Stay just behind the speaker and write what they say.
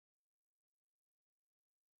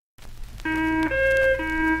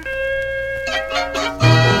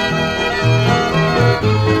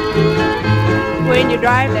When you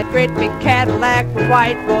drive that great big Cadillac with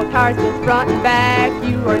white bow tires both front and back,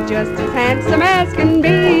 you are just as handsome as can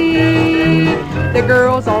be. The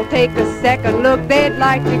girls all take a second look, they'd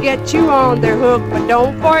like to get you on their hook, but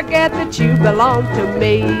don't forget that you belong to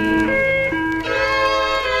me.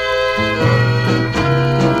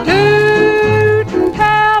 Tooten,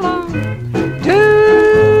 Tellem,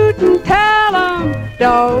 Tooten, Tellem,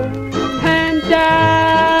 don't hand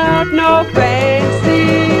out no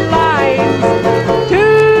fancy lines.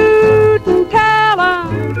 Tooten, Tellem,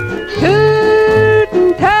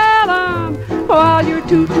 Tooten, Tellem, while you're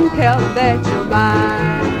tootin', tell them that you're mine.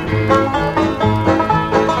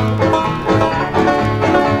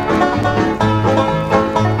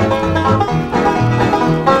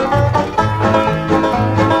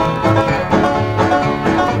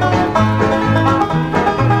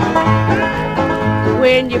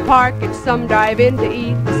 When you park at some drive-in to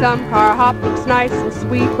eat, some car hop looks nice and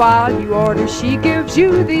sweet. While you order, she gives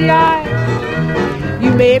you the eye.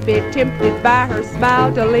 You may be tempted by her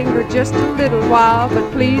smile to linger just a little while,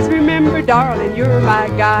 but please remember, darling, you're my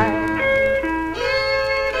guy.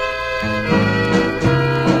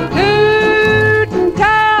 Tooten,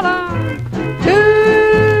 Tellem,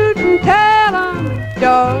 Tooten, Tellem,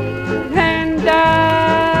 don't hand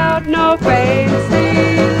out no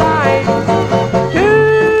fancy lines.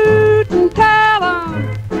 Tooten, Tellem,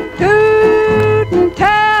 Tooten,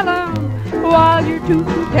 Tellem, while you're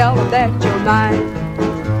tootin', tell them that you're mine.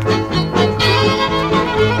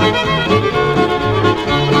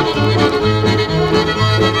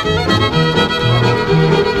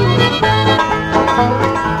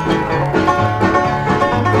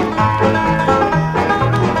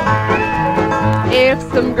 If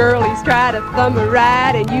some girlies try to thumb a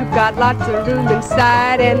ride and you've got lots of room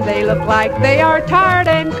inside and they look like they are tired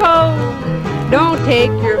and cold, don't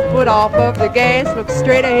take your foot off of the gas, look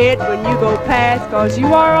straight ahead when you go past, 'cause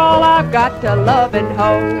you are all I've got to love and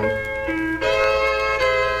hold.